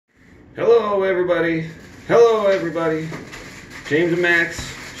Hello everybody. Hello everybody. James and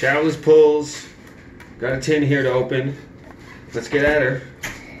Max, Shadowless Pulls. Got a tin here to open. Let's get at her.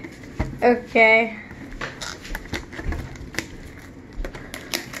 Okay.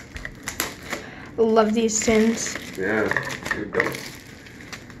 Love these tins. Yeah, here we go.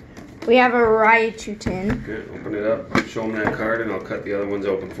 We have a riachu tin. Good, open it up, show them that card, and I'll cut the other ones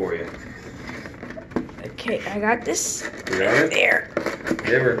open for you. Okay, I got this. You got it? There.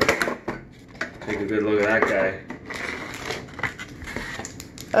 Give her. Take a good look at that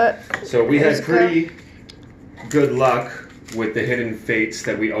guy. So we had pretty good luck with the hidden fates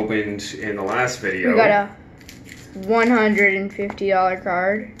that we opened in the last video. We got a $150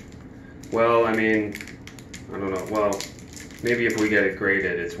 card. Well, I mean, I don't know. Well, maybe if we get it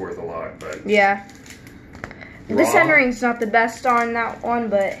graded, it's worth a lot, but... Yeah. Raw, the centering's not the best on that one,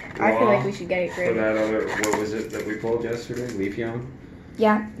 but I feel like we should get it graded. For that other, what was it that we pulled yesterday? Leafeon?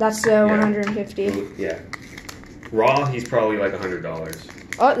 Yeah, that's the 150. Yeah. Raw, he's probably like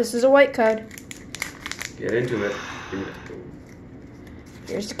 $100. Oh, this is a white code. Get into it.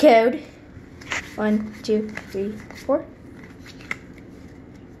 Here's the code. 1, 2, 3, 4.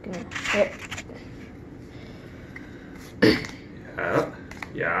 Gonna hit. Yeah.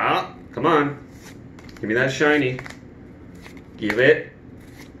 Yeah. Come on. Give me that shiny. Give it.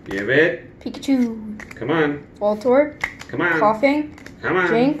 Give it. Pikachu. Come on. Voltorb. Come on. Coughing. Come on.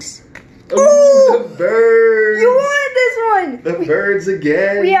 Jinx. Oh, the birds. You wanted this one. The birds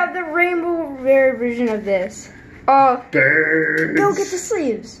again. We have the rainbow rare version of this. Oh. Birds. Go get the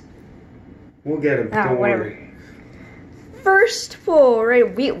sleeves. We'll get them. Oh, Don't whatever. worry. First pull,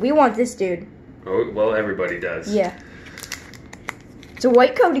 right? We want this dude. Oh, well, everybody does. Yeah. It's a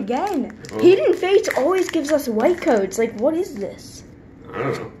white code again. Oh. Hidden Fates always gives us white codes. Like, what is this? I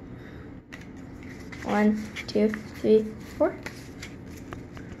don't know. 1, 2, 3, 4.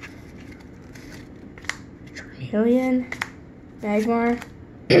 Trillion. Magmar.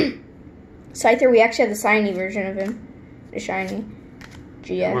 Scyther, we actually have the shiny version of him. The shiny.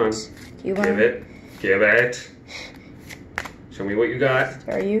 GX. Come on. Give it. Give it. Show me what you got.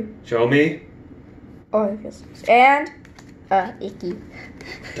 Are you? Show me. Oh, I guess. And Icky.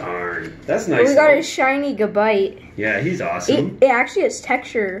 Darn. That's nice. We got a shiny Gabite. Yeah, he's awesome. It actually has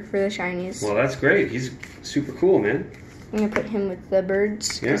texture for the shinies. Well, that's great. He's super cool, man. I'm gonna put him with the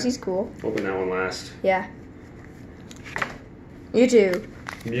birds because he's cool. Open that one last. Yeah. Mewtwo.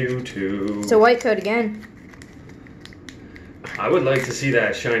 Mewtwo. It's a white code again. I would like to see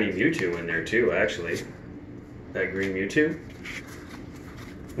that shiny Mewtwo in there too, actually. That green Mewtwo.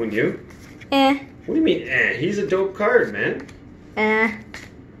 Wouldn't you? Eh. What do you mean, eh? He's a dope card, man. Eh.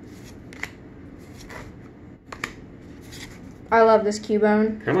 I love this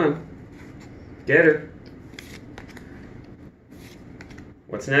Cubone. Come on. Get her.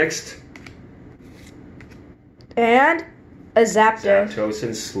 What's next? And a Zapdos. Zapdos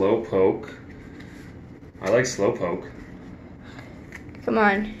and Slowpoke. I like Slowpoke. Come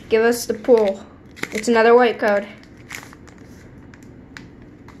on, give us the pull. It's another white code.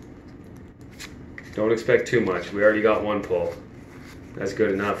 Don't expect too much. We already got one pull. That's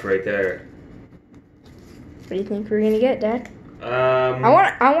good enough right there. What do you think we're gonna get, Dad?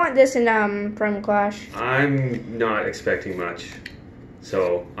 I want this in Primal Clash. I'm not expecting much,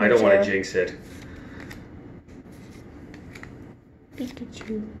 so I don't want to jinx it.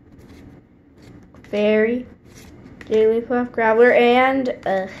 Pikachu, Fairy, Jigglypuff, Graveler, and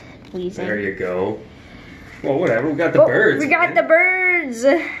Weezing. There you go. Well, whatever. We got the birds. We got the birds.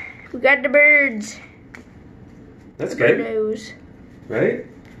 We got the birds. That's good. Birdos. Right?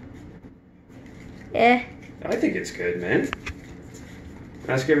 Yeah. I think it's good, man.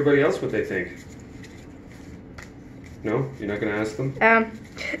 Ask everybody else what they think. No? You're not going to ask them?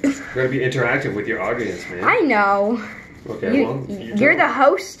 You're going to be interactive with your audience, man. I know. Okay, well... You're the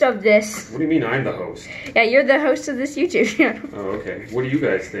host of this. What do you mean I'm the host? Yeah, you're the host of this YouTube channel. Oh, okay. What do you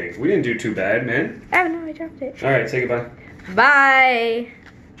guys think? We didn't do too bad, man. Oh, no, I dropped it. All right, say goodbye. Bye.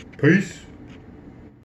 Peace.